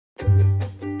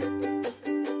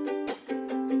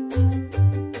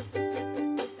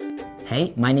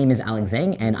Hey, my name is Alex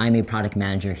Zhang, and I'm a product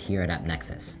manager here at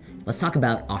AppNexus. Let's talk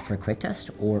about Offer Quick Test,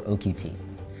 or OQT.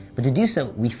 But to do so,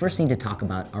 we first need to talk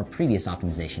about our previous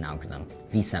optimization algorithm,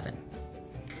 V7.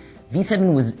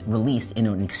 V7 was released in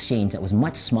an exchange that was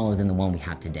much smaller than the one we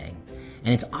have today.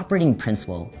 And its operating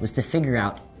principle was to figure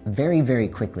out very, very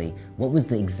quickly what was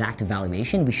the exact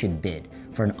valuation we should bid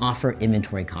for an offer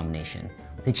inventory combination.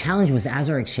 The challenge was, as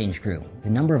our exchange grew, the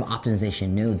number of optimization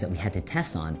nodes that we had to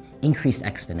test on increased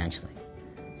exponentially.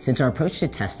 Since our approach to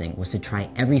testing was to try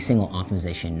every single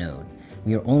optimization node,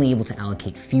 we were only able to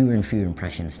allocate fewer and fewer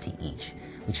impressions to each,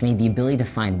 which made the ability to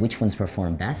find which ones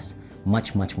perform best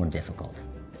much, much more difficult.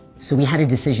 So we had a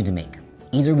decision to make.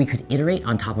 Either we could iterate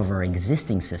on top of our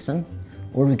existing system,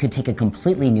 or we could take a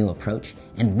completely new approach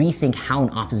and rethink how an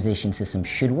optimization system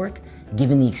should work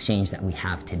given the exchange that we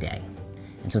have today.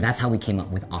 And so that's how we came up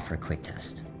with Offer Quick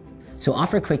Test. So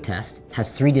Offer Quick Test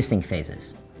has three distinct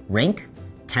phases: rank,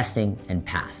 testing, and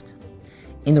past.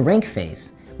 In the rank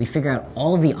phase, we figure out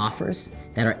all of the offers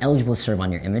that are eligible to serve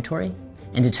on your inventory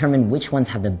and determine which ones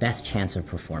have the best chance of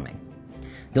performing.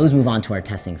 Those move on to our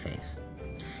testing phase.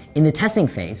 In the testing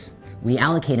phase, we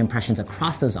allocate impressions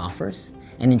across those offers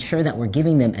and ensure that we're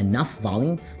giving them enough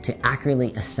volume to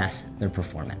accurately assess their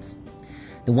performance.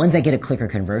 The ones that get a clicker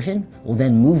conversion will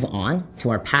then move on to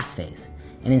our pass phase,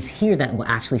 and it's here that we'll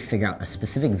actually figure out a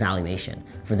specific valuation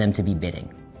for them to be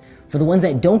bidding. For the ones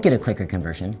that don't get a clicker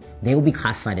conversion, they will be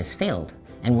classified as failed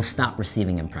and will stop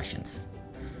receiving impressions.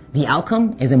 The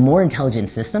outcome is a more intelligent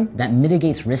system that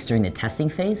mitigates risk during the testing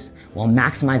phase while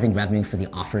maximizing revenue for the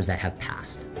offers that have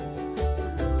passed.